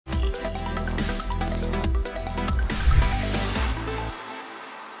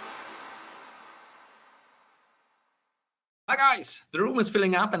Hi guys, the room is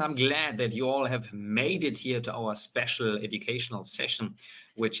filling up and I'm glad that you all have made it here to our special educational session,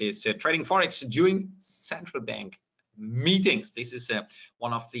 which is trading Forex during central bank meetings. This is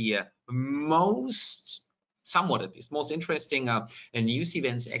one of the somewhat at least, most interesting news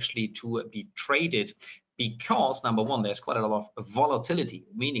events actually to be traded, because number one, there's quite a lot of volatility,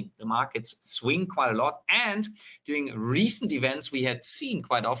 meaning the markets swing quite a lot. And during recent events, we had seen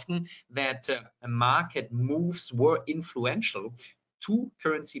quite often that market moves were influential to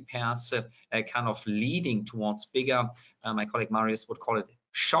currency pairs, kind of leading towards bigger, my colleague Marius would call it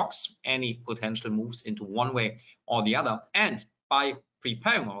shocks, any potential moves into one way or the other. And by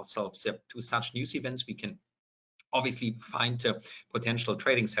preparing ourselves to such news events, we can obviously find potential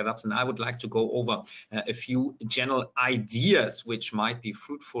trading setups, and I would like to go over a few general ideas which might be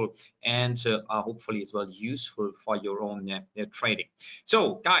fruitful and are hopefully as well useful for your own trading.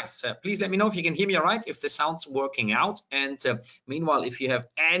 So guys, please let me know if you can hear me all right, if the sound's working out, and meanwhile, if you have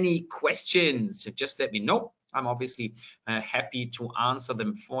any questions, just let me know. I'm obviously happy to answer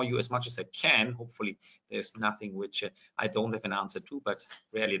them for you as much as I can. Hopefully there's nothing which I don't have an answer to, but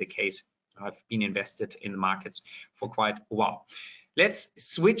rarely the case. I've been invested in the markets for quite a while. Let's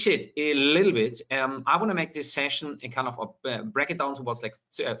switch it a little bit. I want to make this session a kind of break it down towards like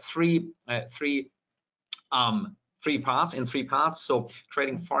three parts. So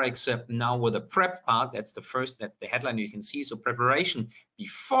trading Forex now with a prep part. That's the first. That's the headline you can see. So preparation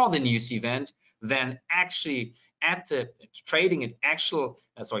before the news event. Then actually at the trading at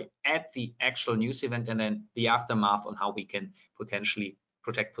at the actual news event, and then the aftermath on how we can potentially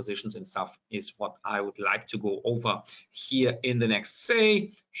protect positions and stuff is what I would like to go over here in the next,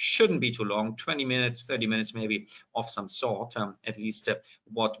 say, shouldn't be too long, 20 minutes, 30 minutes maybe of some sort, at least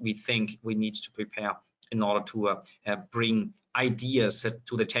what we think we need to prepare in order to bring ideas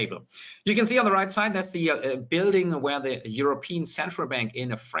to the table. You can see on the right side, that's the building where the European Central Bank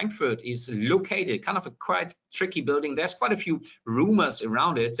in Frankfurt is located. Kind of a quite tricky building. There's quite a few rumors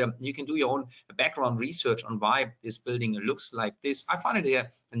around it. You can do your own background research on why this building looks like this. I find it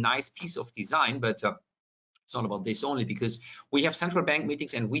a nice piece of design, but it's not about this only, because we have central bank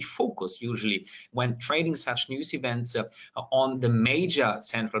meetings and we focus usually when trading such news events on the major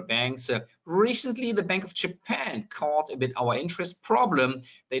central banks. Recently, the Bank of Japan caught a bit our interest. Problem,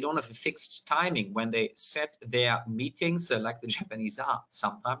 they don't have a fixed timing when they set their meetings, like the Japanese are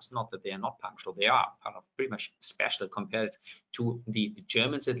sometimes. Not that they are not punctual, they are kind of pretty much special compared to the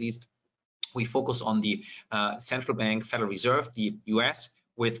Germans at least. We focus on the central bank, Federal Reserve, the US,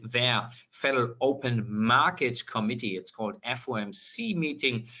 with their Federal Open Market Committee. It's called FOMC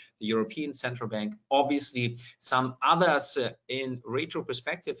meeting, the European Central Bank, obviously some others in retro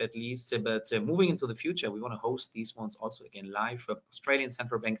perspective at least, but moving into the future, we want to host these ones also again live. Australian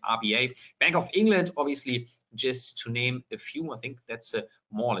Central Bank, RBA, Bank of England, obviously, just to name a few. I think that's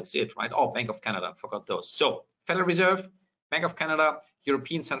more or less it, right? Oh, Bank of Canada, forgot those. So Federal Reserve, Bank of Canada,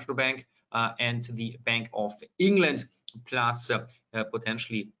 European Central Bank, and the Bank of England, plus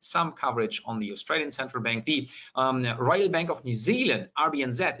potentially some coverage on the Australian Central Bank. The Royal Bank of New Zealand,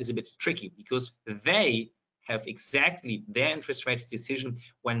 RBNZ, is a bit tricky because they have exactly their interest rates decision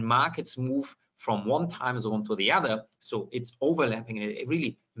when markets move from one time zone to the other. So it's overlapping and it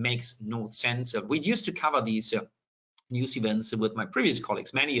really makes no sense. We used to cover these news events with my previous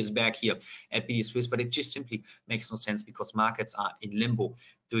colleagues many years back here at BDSwiss, but it just simply makes no sense because markets are in limbo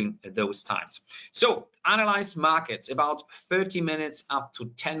during those times. So analyze markets about 30 minutes up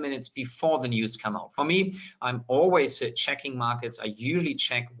to 10 minutes before the news come out. For me, I'm always checking markets. I usually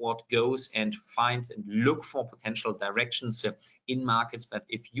check what goes and find and look for potential directions in markets. But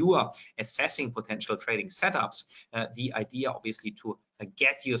if you are assessing potential trading setups, the idea obviously to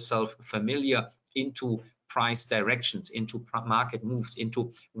get yourself familiar into price directions, into market moves, into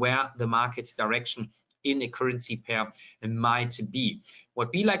where the market direction in a currency pair might be. What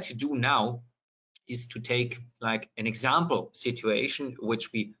we like to do now is to take like an example situation,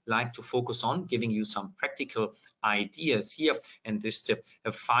 which we like to focus on, giving you some practical ideas here, and just to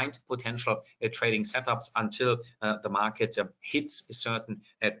find potential trading setups until the market hits a certain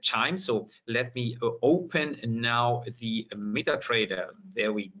time. So let me open now the MetaTrader.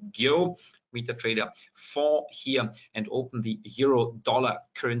 There we go. MetaTrader 4 here, and open the euro-dollar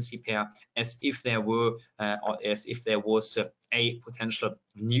currency pair as if there were or as if there was a potential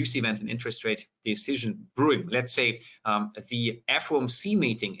news event and interest rate decision brewing. Let's say the FOMC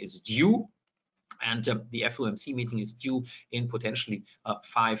meeting is due, and the FOMC meeting is due in potentially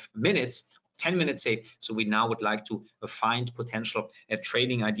 5 minutes. 10 minutes, say. So we now would like to find potential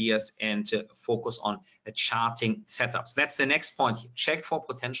trading ideas and focus on charting setups. That's the next point here. Check for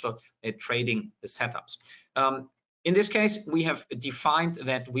potential trading setups. In this case, we have defined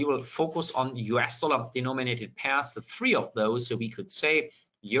that we will focus on US dollar denominated pairs, the three of those. So we could say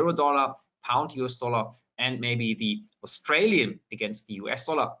euro dollar, pound US dollar, and maybe the Australian against the US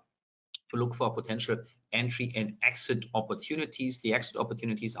dollar, to look for potential entry and exit opportunities. The exit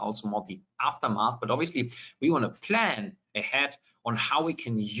opportunities are also more the aftermath, but obviously we want to plan ahead on how we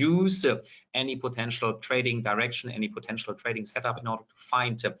can use any potential trading direction, any potential trading setup in order to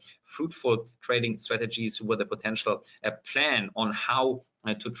find fruitful trading strategies with a potential plan on how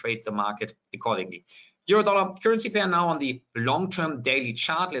to trade the market accordingly. Euro dollar currency pair now on the long-term daily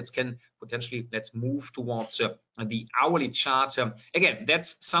chart. Let's move towards the hourly chart. Again,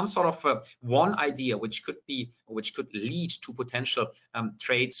 that's some sort of one idea which could lead to potential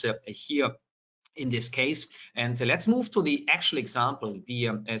trades here in this case. And let's move to the actual example, the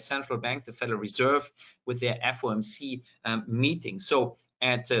central bank, the Federal Reserve, with their FOMC meeting. So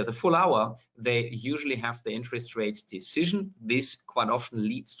at the full hour, they usually have the interest rate decision. This quite often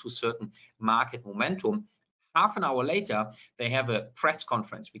leads to certain market momentum. Half an hour later, they have a press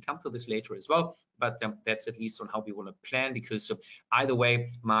conference. We come to this later as well, but that's at least on how we want to plan, because either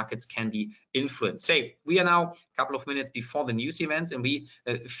way, markets can be influenced. Say, we are now a couple of minutes before the news event, and we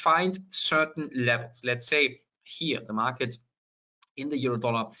find certain levels. Let's say here, the market in the euro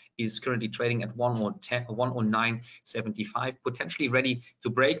dollar is currently trading at 109.75, potentially ready to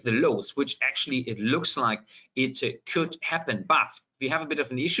break the lows, which actually it looks like it could happen. But we have a bit of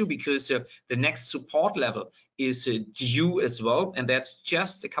an issue, because the next support level is due as well, and that's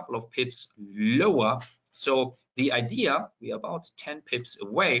just a couple of pips lower. So the idea, we are about 10 pips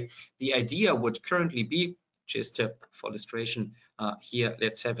away. The idea would currently be, just for illustration here,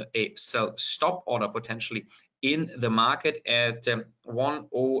 let's have a sell stop order potentially in the market at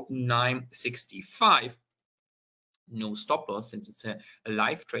 109.65. No stop loss, since it's a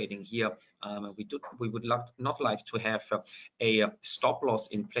live trading here. We would not like to have a stop loss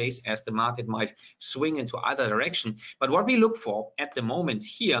in place, as the market might swing into either direction. But what we look for at the moment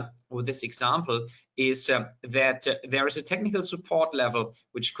here with this example is that there is a technical support level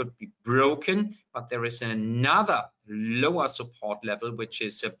which could be broken, but there is another lower support level, which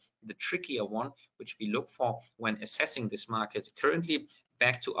is the trickier one, which we look for when assessing this market. Currently,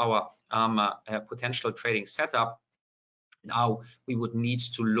 back to our potential trading setup. Now we would need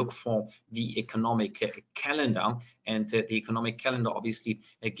to look for the economic calendar, and the economic calendar obviously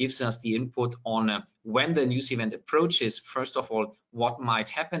gives us the input on when the news event approaches. First of all, what might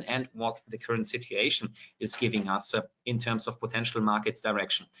happen and what the current situation is giving us in terms of potential market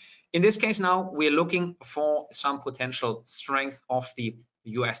direction. In this case now, we're looking for some potential strength of the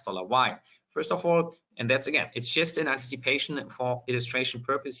US dollar. Why? First of all, and that's again, it's just an anticipation for illustration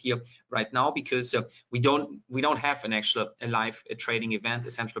purpose here right now, because we don't have an actual live trading event,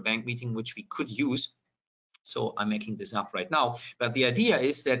 a central bank meeting, which we could use. So I'm making this up right now. But the idea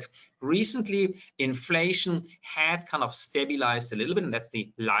is that recently inflation had kind of stabilized a little bit, and that's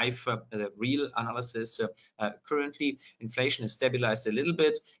the live, the real analysis. Currently, inflation is stabilized a little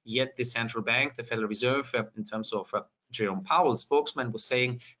bit, yet the central bank, the Federal Reserve, in terms of Jerome Powell, spokesman, was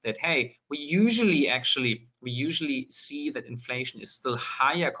saying that, hey, we usually see that inflation is still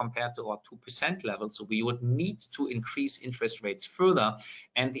higher compared to our 2% level, so we would need to increase interest rates further.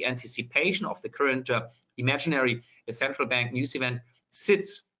 And the anticipation of the current imaginary central bank news event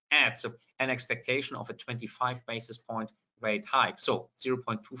sits at an expectation of a 25 basis point rate hike, so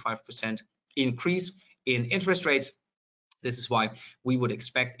 0.25% increase in interest rates. This is why we would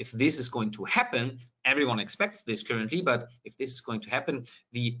expect, if this is going to happen, everyone expects this currently, but if this is going to happen,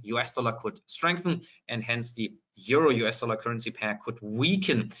 the US dollar could strengthen, and hence the euro-US dollar currency pair could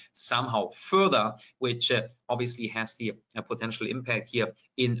weaken somehow further, which obviously has the potential impact here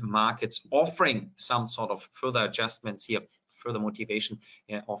in markets, offering some sort of further adjustments here, further motivation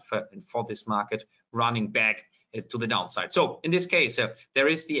for this market running back to the downside. So in this case, there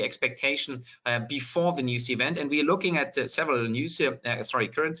is the expectation before the news event, and we are looking at several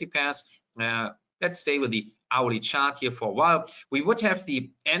currency pairs. Let's stay with the hourly chart here for a while. We would have the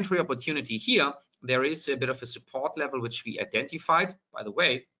entry opportunity here. There is a bit of a support level which we identified. By the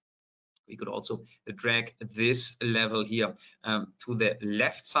way, we could also drag this level here to the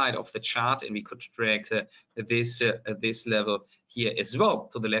left side of the chart, and we could drag this level here as well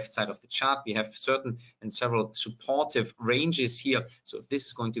to the left side of the chart. We have certain and several supportive ranges here. So if this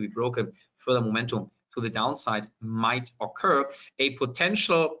is going to be broken, further momentum to the downside might occur. A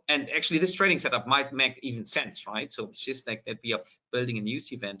potential, and actually this trading setup might make even sense, right? So it's just like that we are building a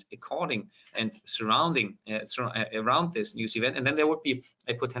news event according and surrounding around this news event, and then there would be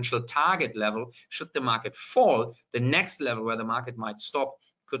a potential target level. Should the market fall, the next level where the market might stop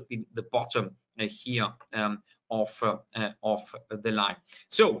could be the bottom here of the line.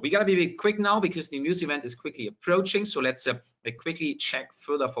 So we gotta be a bit quick now because the news event is quickly approaching. So let's quickly check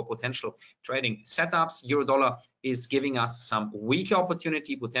further for potential trading setups. Euro dollar is giving us some weaker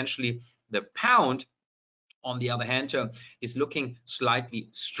opportunity. Potentially the pound, on the other hand, is looking slightly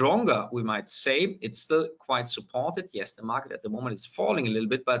stronger, we might say. It's still quite supported. Yes, the market at the moment is falling a little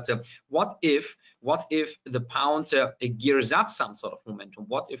bit, but what if the pound gears up some sort of momentum?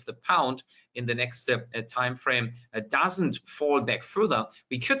 What if the pound in the next time frame doesn't fall back further?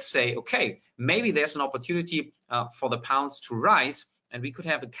 We could say, okay, maybe there's an opportunity for the pounds to rise, and we could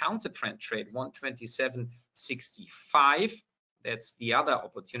have a counter trend trade 127.65. That's the other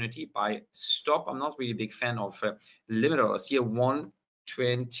opportunity by stop. I'm not really a big fan of limit orders here.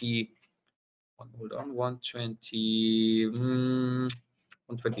 120. Hold on.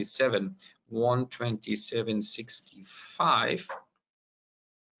 127. 127.65.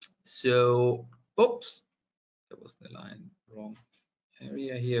 So, oops, that was the line wrong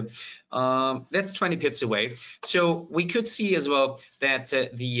area here. That's 20 pips away. So we could see as well that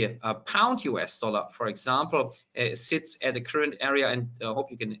the pound US dollar, for example, sits at the current area, and I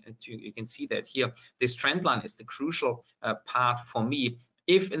hope you can see that here. This trend line is the crucial part for me.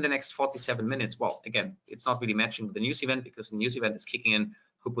 If in the next 47 minutes, well, again, it's not really matching with the news event because the news event is kicking in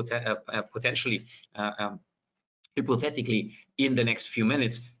potentially hypothetically in the next few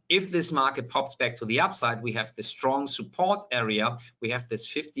minutes. If this market pops back to the upside, we have the strong support area. We have this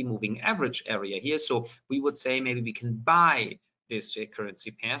 50 moving average area here. So we would say maybe we can buy this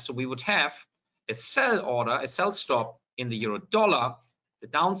currency pair. So we would have a sell order, a sell stop in the euro dollar. The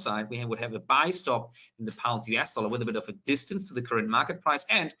downside, we would have a buy stop in the pound US dollar with a bit of a distance to the current market price.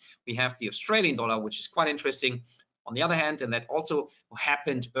 And we have the Australian dollar, which is quite interesting. On the other hand, and that also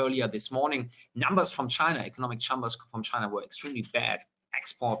happened earlier this morning, numbers from China, economic numbers from China were extremely bad.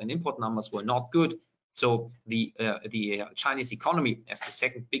 Export and import numbers were not good. So the Chinese economy, as the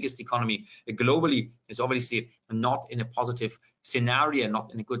second biggest economy globally, is obviously not in a positive scenario,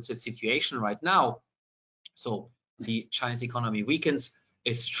 not in a good situation right now. So the Chinese economy weakens.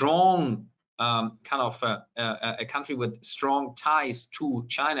 A strong a country with strong ties to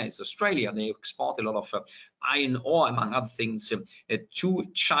China is Australia. They export a lot of iron ore, among other things, to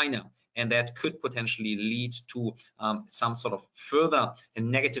China. And that could potentially lead to some sort of further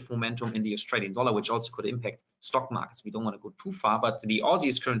negative momentum in the Australian dollar, which also could impact stock markets. We don't want to go too far, but the Aussie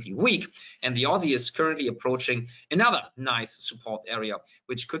is currently weak, and the Aussie is currently approaching another nice support area,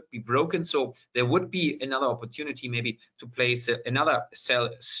 which could be broken. So there would be another opportunity maybe to place another sell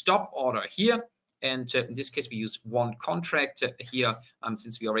stop order here. And in this case, we use one contract here,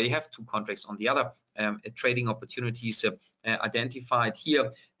 since we already have two contracts on the other trading opportunities identified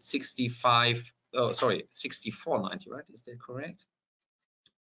here. 64.90, right? Is that correct?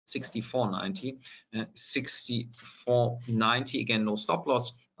 64.90, 64.90. Again, no stop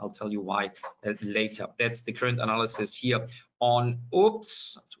loss. I'll tell you why later. That's the current analysis here on.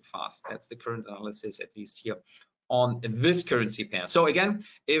 Oops, too fast. That's the current analysis, at least here, on this currency pair. So again,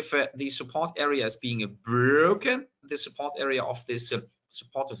 if the support area is being broken, the support area of this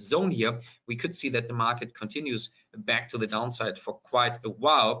supportive zone here, we could see that the market continues back to the downside for quite a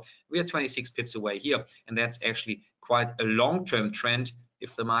while. We are 26 pips away here, and that's actually quite a long-term trend.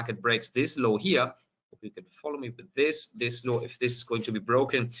 If the market breaks this low here, you can follow me with this low. If this is going to be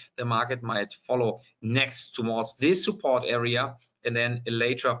broken, the market might follow next towards this support area, and then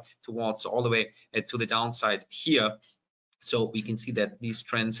later towards all the way to the downside here. So we can see that these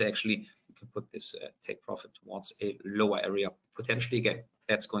trends actually, we can put this take profit towards a lower area potentially. Again,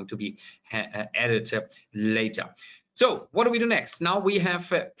 that's going to be added later. So what do we do next? Now we have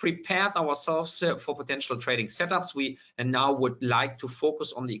prepared ourselves for potential trading setups. We now would like to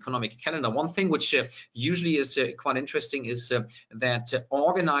focus on the economic calendar. One thing which usually is quite interesting is that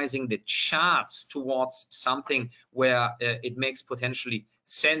organizing the charts towards something where it makes potentially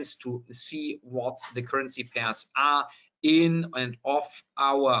sense to see what the currency pairs are in and off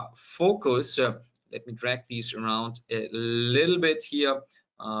our focus. Let me drag these around a little bit here.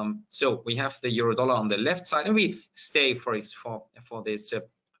 So we have the euro dollar on the left side, and we stay for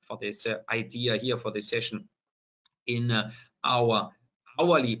this idea here for this session in our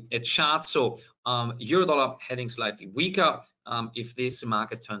hourly chart. So euro dollar heading slightly weaker. If this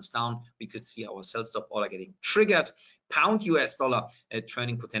market turns down, we could see our sell stop order getting triggered. Pound US dollar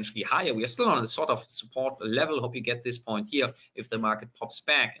turning potentially higher. We are still on a sort of support level. Hope you get this point here. If the market pops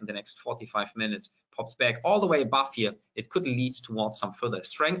back in the next 45 minutes, pops back all the way above here, it could lead towards some further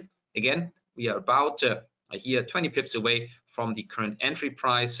strength. Again, we are about here 20 pips away from the current entry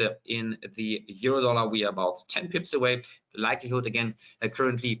price. In the euro dollar, we are about 10 pips away. The likelihood again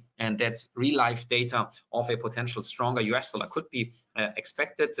currently, and that's real life data of a potential stronger US dollar could be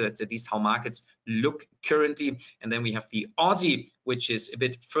expected. That's at least how markets look currently. And then we have the Aussie, which is a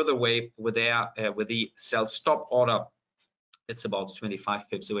bit further away with the sell stop order. It's about 25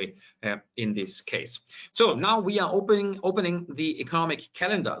 pips away in this case. So now we are opening the economic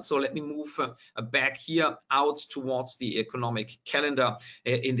calendar. So let me move back here out towards the economic calendar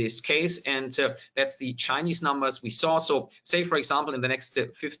in this case, and that's the Chinese numbers we saw. So say for example in the next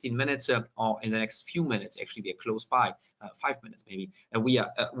 15 minutes or in the next few minutes, actually we are close by 5 minutes maybe, we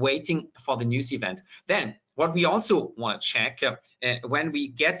are waiting for the news event. Then what we also want to check when we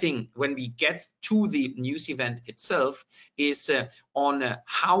get to the news event itself is on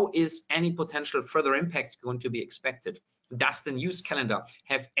how is any potential further impact going to be expected. Does the news calendar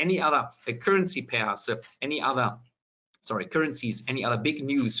have any other currency pairs, currencies, any other big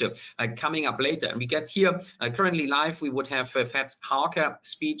news coming up later? And we get here currently live, we would have Fed's Harker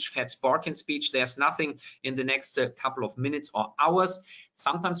speech, Fed's Barkin speech. There's nothing in the next couple of minutes or hours.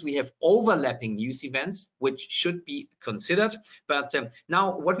 Sometimes we have overlapping news events, which should be considered. But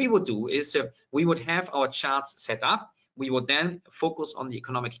now what we would do is we would have our charts set up. We would then focus on the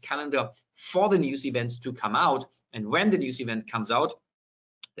economic calendar for the news events to come out. And when the news event comes out,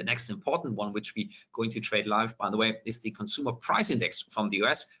 the next important one, which we're going to trade live, by the way, is the consumer price index from the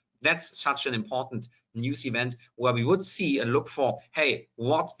US. That's such an important news event where we would see and look for, hey,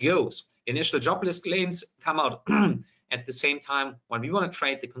 what goes? Initial jobless claims come out at the same time when we want to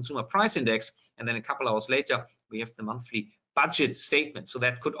trade the consumer price index, and then a couple hours later, we have the monthly budget statement. So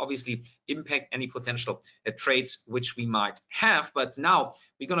that could obviously impact any potential trades which we might have. But now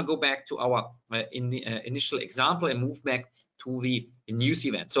we're going to go back to our initial example and move back to the news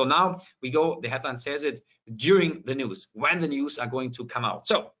event. So now we go, the headline says it, during the news, when the news are going to come out.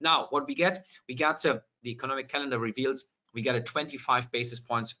 So now what we got the economic calendar reveals we got a 25 basis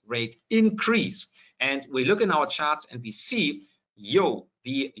points rate increase. And we look in our charts and we see, the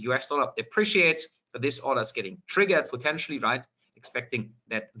US dollar appreciates. So this order is getting triggered potentially, right? Expecting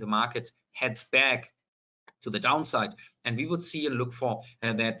that the market heads back to the downside, and we would see and look for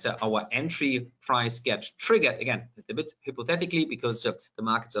that our entry price gets triggered again, a bit hypothetically, because the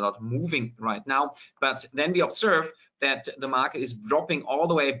markets are not moving right now. But then we observe that the market is dropping all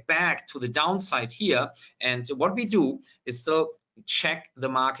the way back to the downside here, and what we do is still check the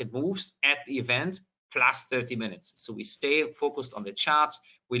market moves at the event plus 30 minutes. So we stay focused on the charts,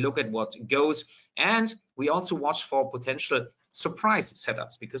 we look at what goes, and we also watch for potential surprise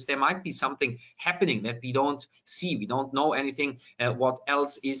setups, because there might be something happening that we don't see. We don't know anything what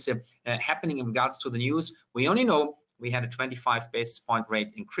else is happening in regards to the news. We only know we had a 25 basis point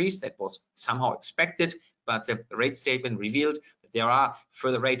rate increase that was somehow expected, but the rate statement revealed that there are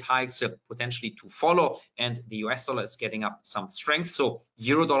further rate hikes potentially to follow, and the US dollar is getting up some strength. So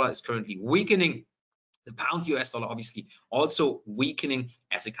euro dollar is currently weakening. The pound US dollar obviously also weakening,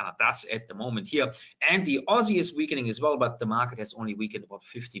 as it kind of does at the moment here. And the Aussie is weakening as well, but the market has only weakened about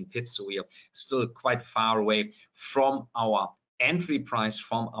 15 pips. So we are still quite far away from our entry price,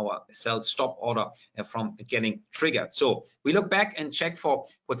 from our sell stop order, from getting triggered. So we look back and check for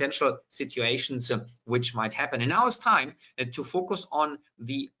potential situations which might happen. And now it's time to focus on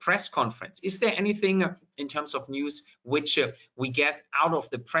the press conference. Is there anything in terms of news which we get out of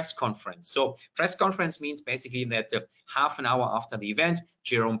the press conference? So press conference means basically that half an hour after the event,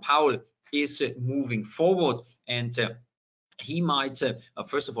 Jerome Powell is moving forward, and he might,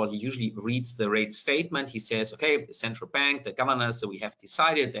 first of all, he usually reads the rate statement. He says, okay, the central bank, the governors, so we have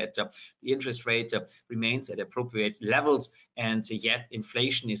decided that the interest rate remains at appropriate levels, and yet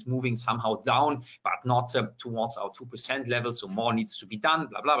inflation is moving somehow down, but not towards our 2% level, so more needs to be done,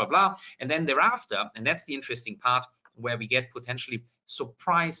 blah, blah, blah, blah. And then thereafter, and that's the interesting part, where we get potentially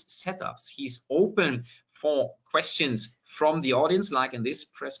surprise setups. He's open for questions from the audience, like in this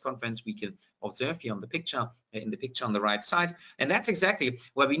press conference we can observe here on the picture, in the picture on the right side. And that's exactly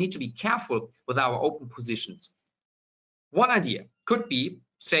where we need to be careful with our open positions. One idea could be,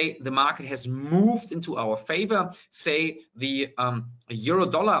 say the market has moved into our favor, say the euro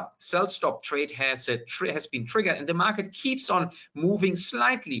dollar sell stop trade has been triggered, and the market keeps on moving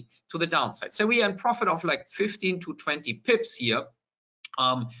slightly to the downside. So we are in profit of like 15 to 20 pips here.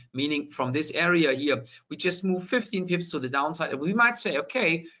 Meaning from this area here, we just move 15 pips to the downside, and we might say,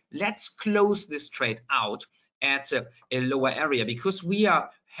 okay, let's close this trade out at a lower area, because we are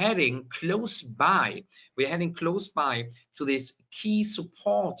heading close by. We're heading close by to this key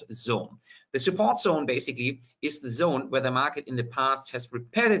support zone. The support zone basically is the zone where the market in the past has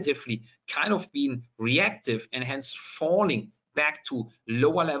repetitively kind of been reactive and hence falling back to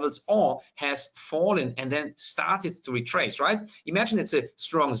lower levels, or has fallen and then started to retrace, right? Imagine it's a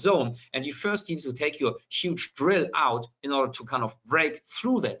strong zone and you first need to take your huge drill out in order to kind of break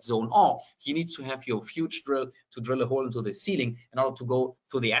through that zone, or you need to have your huge drill to drill a hole into the ceiling in order to go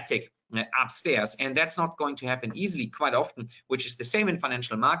to the attic upstairs, and that's not going to happen easily quite often, which is the same in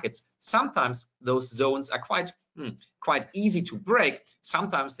financial markets. Sometimes those zones are quite easy to break.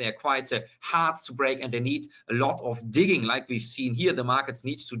 Sometimes they are quite hard to break, and they need a lot of digging, like we've seen here. The markets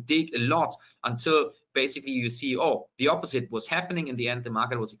need to dig a lot until basically you see, oh, the opposite was happening. In the end, the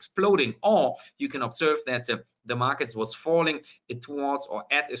market was exploding, or you can observe that the market was falling towards or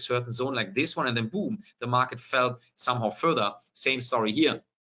at a certain zone like this one, and then boom, the market fell somehow further. Same story here.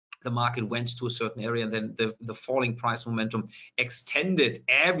 The market went to a certain area, and then the falling price momentum extended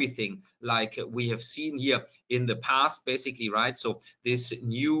everything like we have seen here in the past, basically, right? So this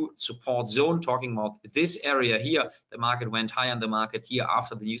new support zone, talking about this area here, the market went higher, and the market here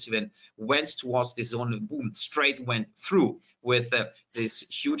after the news event went towards this zone, and boom, straight went through with this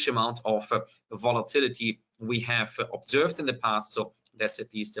huge amount of volatility we have observed in the past. So that's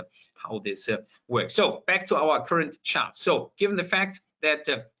at least how this works. So back to our current chart. So given the fact that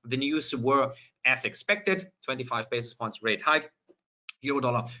the news were as expected, 25 basis points rate hike, euro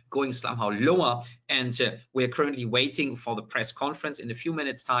dollar going somehow lower, and we're currently waiting for the press conference. In a few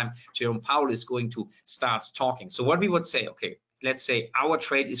minutes time, Jerome Powell is going to start talking. So what we would say, okay, let's say our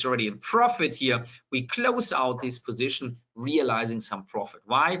trade is already in profit here. We close out this position realizing some profit.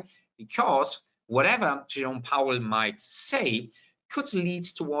 Why? Because whatever Jerome Powell might say could lead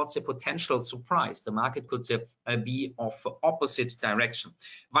towards a potential surprise. The market could be of opposite direction.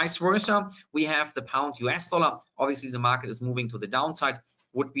 Vice versa, we have the pound US dollar. Obviously, the market is moving to the downside.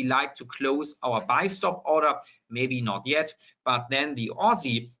 Would we like to close our buy stop order? Maybe not yet, but then the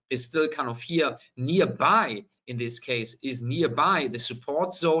Aussie is still kind of here nearby. In this case, is nearby the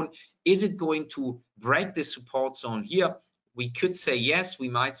support zone. Is it going to break the support zone here? We could say yes, we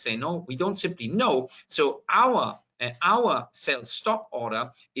might say no. We don't simply know. So our sell stop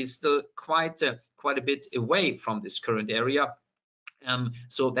order is still quite a bit away from this current area.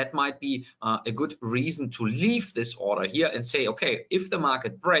 So that might be a good reason to leave this order here and say, okay, if the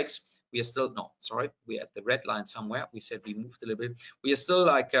market breaks, we are still, no, sorry, we're at the red line somewhere. We said we moved a little bit. We are still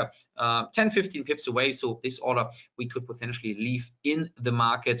like 10, 15 pips away. So this order we could potentially leave in the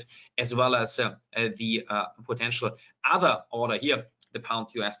market, as well as the potential other order here, the pound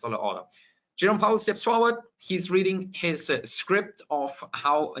US dollar order. Jerome Powell steps forward. He's reading his script of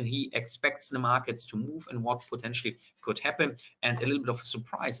how he expects the markets to move and what potentially could happen. And a little bit of a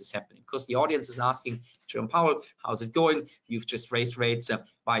surprise is happening because the audience is asking, Jerome Powell, how's it going? You've just raised rates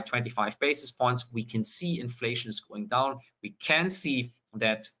by 25 basis points. We can see inflation is going down. We can see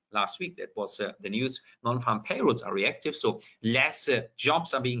that last week, that was the news, non-farm payrolls are reactive. So less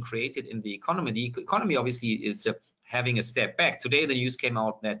jobs are being created in the economy. The economy obviously is having a step back. Today, the news came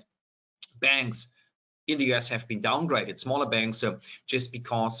out that banks in the US have been downgraded, smaller banks, just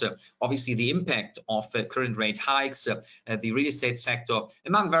because obviously the impact of current rate hikes, the real estate sector,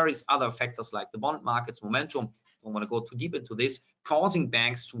 among various other factors like the bond markets momentum. Don't want to go too deep into this, causing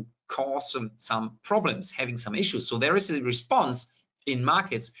banks to cause some problems, having some issues. So there is a response in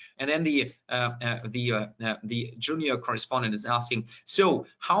markets, and then the junior correspondent is asking, so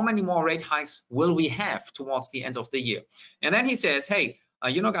how many more rate hikes will we have towards the end of the year? And then he says, hey,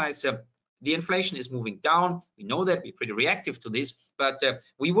 you know, guys, the inflation is moving down. We know that we're pretty reactive to this, but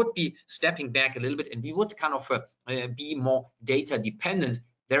we would be stepping back a little bit, and we would kind of be more data dependent.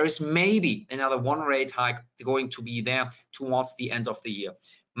 There is maybe another one rate hike going to be there towards the end of the year.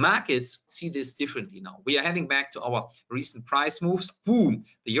 Markets see this differently now. We are heading back to our recent price moves. Boom,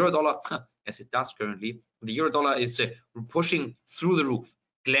 the euro dollar, as it does currently, the euro dollar is pushing through the roof.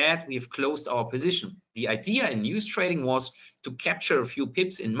 Glad we've closed our position. The idea in news trading was to capture a few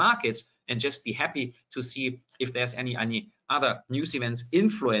pips in markets and just be happy to see if there's any other news events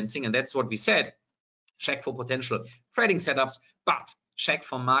influencing. And that's what we said. Check for potential trading setups, but check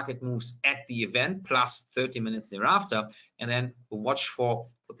for market moves at the event plus 30 minutes thereafter, and then watch for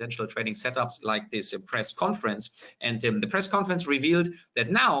potential trading setups like this press conference. And the press conference revealed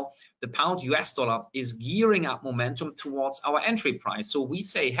that now the pound US dollar is gearing up momentum towards our entry price. So we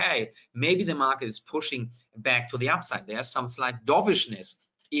say, hey, maybe the market is pushing back to the upside. There's some slight dovishness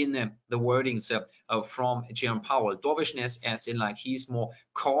in the wordings from Jerome Powell. Dovishness, as in like he's more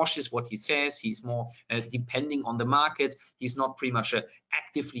cautious what he says, he's more depending on the market, he's not pretty much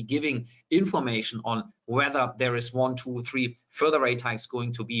actively giving information on whether there is 1, 2, 3 further rate hikes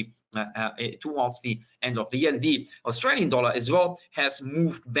going to be towards the end of the year. And the Australian dollar as well has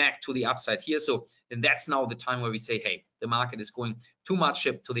moved back to the upside here. So and that's now the time where we say, hey, the market is going too much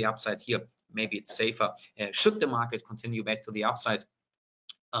to the upside here. Maybe it's safer, should the market continue back to the upside,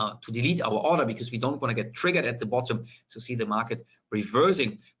 to delete our order, because we don't want to get triggered at the bottom to see the market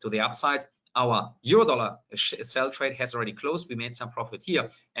reversing to the upside. Our euro dollar sell trade has already closed. We made some profit here.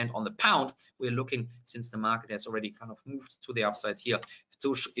 And on the pound, we're looking, since the market has already kind of moved to the upside here,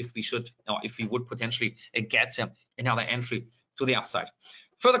 to if we should, or if we would potentially get another entry to the upside.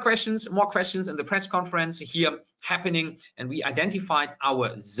 Further questions, more questions in the press conference here happening, and we identified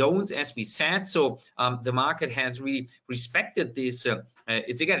our zones as we said. So the market has really respected this.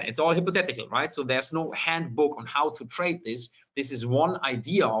 It's all hypothetical, right? So there's no handbook on how to trade this. This is one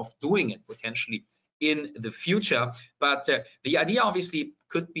idea of doing it potentially in the future, but the idea obviously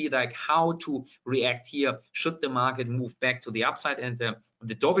could be like how to react here should the market move back to the upside. And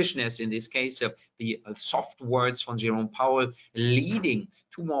the dovishness in this case, the soft words from Jerome Powell leading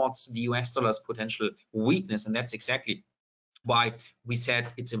towards the US dollar's potential weakness. And that's exactly why we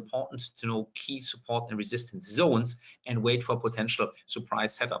said it's important to know key support and resistance zones and wait for potential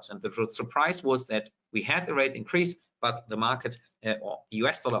surprise setups. And the surprise was that we had a rate increase, but the market or the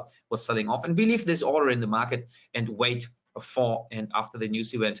US dollar was selling off. And we leave this order in the market and wait for and after the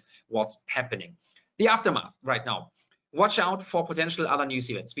news event what's happening. The aftermath right now. Watch out for potential other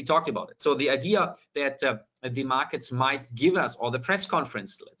news events. We talked about it. So the idea that the markets might give us, or the press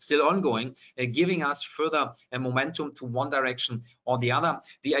conference still ongoing, giving us further momentum to one direction or the other.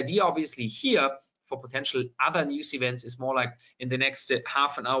 The idea obviously here for potential other news events is more like in the next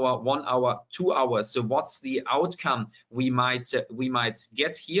half an hour, 1 hour, 2 hours. So what's the outcome we might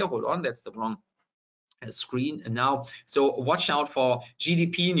get here? Hold on, that's the wrong screen now. So watch out for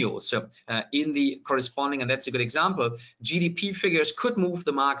GDP news in the corresponding, and that's a good example. GDP figures could move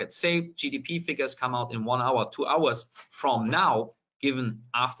the market. Say GDP figures come out in 1 hour, 2 hours from now, given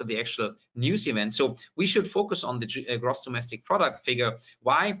after the actual news event. So we should focus on the gross domestic product figure.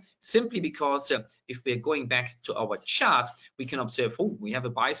 Why? Simply because if we're going back to our chart, we can observe, oh, we have a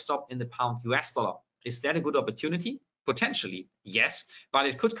buy stop in the pound US dollar. Is that a good opportunity? Potentially, yes, but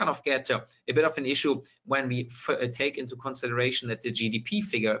it could kind of get a bit of an issue when we take into consideration that the GDP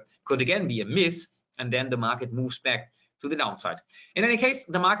figure could again be a miss, and then the market moves back to the downside. In any case,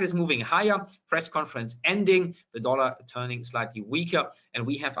 the market is moving higher, press conference ending, the dollar turning slightly weaker, and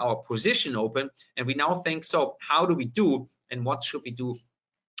we have our position open, and we now think, so how do we do, and what should we do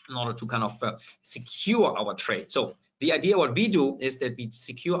in order to kind of secure our trade? So the idea what we do is that we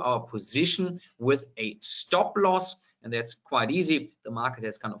secure our position with a stop loss, and that's quite easy. The market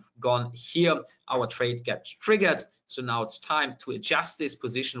has kind of gone here, our trade gets triggered, so now it's time to adjust this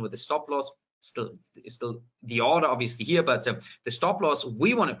position with a stop loss. Still the order obviously here, but the stop loss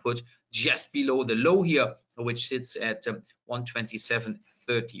we want to put just below the low here, which sits at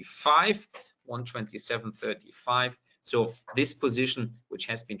 127.35, 127.35. So this position, which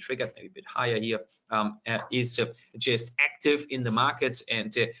has been triggered maybe a bit higher here, is just active in the markets,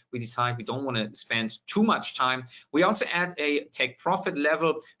 and we decide we don't want to spend too much time. We also add a take profit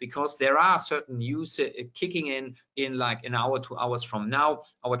level because there are certain news kicking in like an hour, 2 hours from now.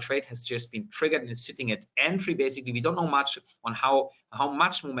 Our trade has just been triggered and is sitting at entry. Basically, we don't know much on how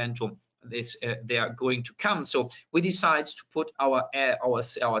much momentum they are going to come. So we decide to put our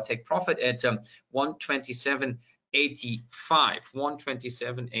take profit at 127.85,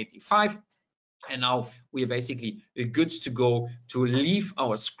 127.85, and now we are basically good to go to leave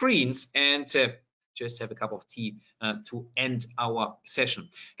our screens and just have a cup of tea to end our session.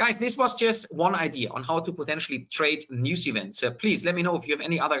 Guys, this was just one idea on how to potentially trade news events. Please let me know if you have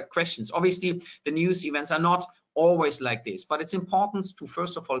any other questions. Obviously, the news events are not always like this, but it's important to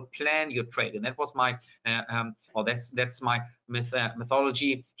first of all plan your trade, and that was my that's my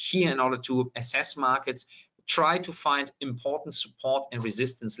methodology here in order to assess markets. Try to find important support and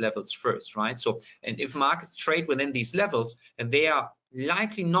resistance levels first, right? So, and if markets trade within these levels, and they are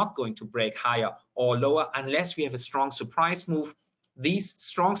likely not going to break higher or lower unless we have a strong surprise move. These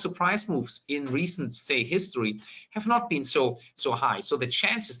strong surprise moves in recent, say, history have not been so high. So the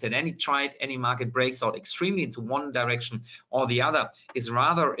chances that any market breaks out extremely into one direction or the other is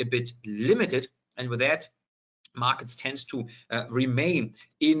rather a bit limited. And with that, markets tend to remain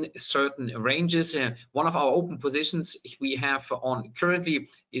in certain ranges. One of our open positions we have on currently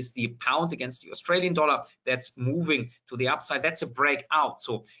is the pound against the Australian dollar. That's moving to the upside. That's a breakout.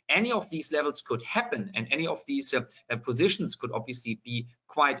 So any of these levels could happen, and any of these positions could obviously be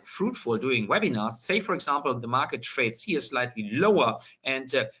quite fruitful during webinars. Say, for example, the market trades here slightly lower, and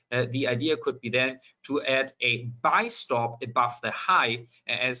the idea could be then to add a buy stop above the high,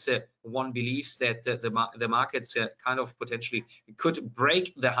 as one believes that the markets kind of potentially could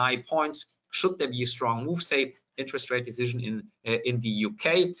break the high points should there be a strong move, say interest rate decision in the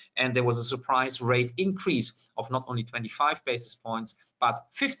UK, and there was a surprise rate increase of not only 25 basis points but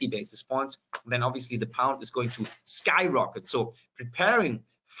 50 basis points, then obviously the pound is going to skyrocket. So preparing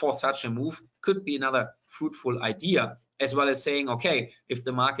for such a move could be another fruitful idea, as well as saying, okay, if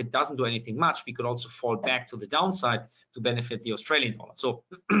the market doesn't do anything much, we could also fall back to the downside to benefit the Australian dollar. So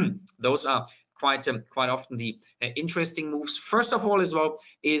those are quite often the interesting moves. First of all, as well,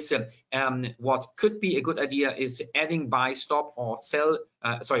 is what could be a good idea is adding buy stop or sell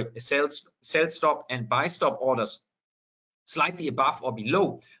stop and buy stop orders slightly above or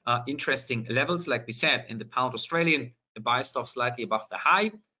below interesting levels. Like we said, in the pound Australian, a buy stop slightly above the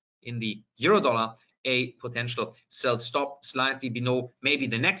high. In the euro dollar, a potential sell stop slightly below maybe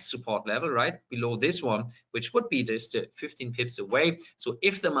the next support level, right below this one, which would be just 15 pips away. So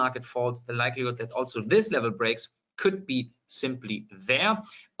if the market falls, the likelihood that also this level breaks could be simply there.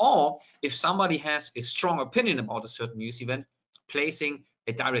 Or if somebody has a strong opinion about a certain news event, placing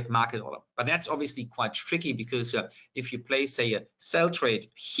a direct market order. But that's obviously quite tricky, because if you place, say, a sell trade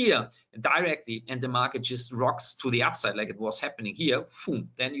here directly and the market just rocks to the upside like it was happening here, boom,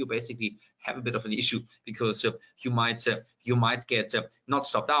 then you basically have a bit of an issue, because you might get not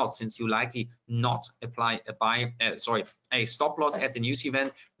stopped out, since you likely not apply a stop loss at the news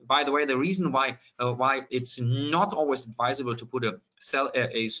event. By the way, the reason why it's not always advisable to put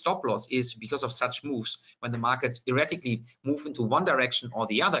a stop loss is because of such moves. When the markets erratically move into one direction or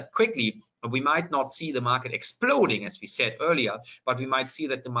the other quickly, we might not see the market exploding, as we said earlier, but we might see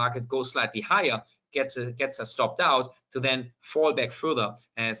that the market goes slightly higher, gets us stopped out, to then fall back further,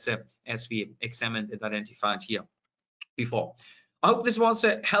 as we examined and identified here before. I hope this was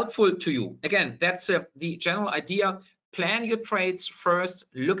helpful to you. Again, that's the general idea. Plan your trades first,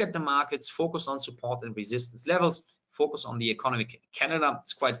 look at the markets, focus on support and resistance levels, focus on the economic calendar.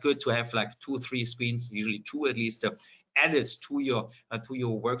 It's quite good to have like 2 or 3 screens, usually 2 at least, added to your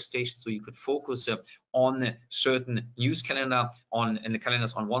workstation, so you could focus on certain news calendar and the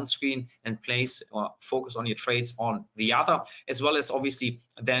calendars on one screen, and place or focus on your trades on the other, as well as obviously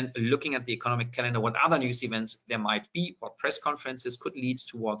then looking at the economic calendar, what other news events there might be, what press conferences could lead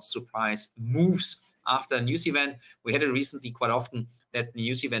towards surprise moves after a news event. We had it recently quite often that the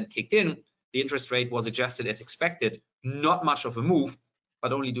news event kicked in, the interest rate was adjusted as expected, not much of a move,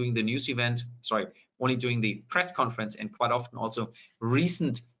 but only during the news event, only during the press conference, and quite often also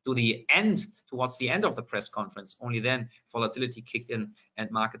recent to the end, towards the end of the press conference, only then volatility kicked in and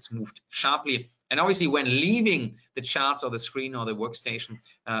markets moved sharply. And obviously when leaving the charts or the screen or the workstation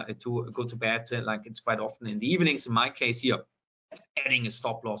to go to bed, like it's quite often in the evenings, in my case here, adding a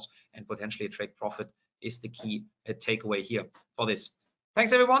stop loss and potentially a trade profit is the key takeaway here for this.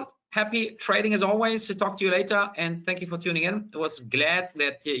 Thanks everyone. Happy trading as always. Talk to you later, and thank you for tuning in. I was glad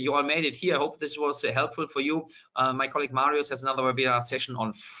that you all made it here. I hope this was helpful for you. My colleague Marius has another webinar session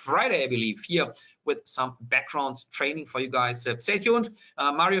on Friday, I believe, here with some background training for you guys. Stay tuned.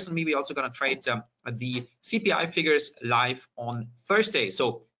 Marius and me, we're also going to trade the CPI figures live on Thursday.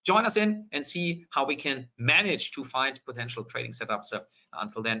 So join us in and see how we can manage to find potential trading setups.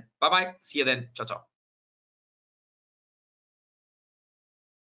 Until then, bye-bye. See you then. Ciao, ciao.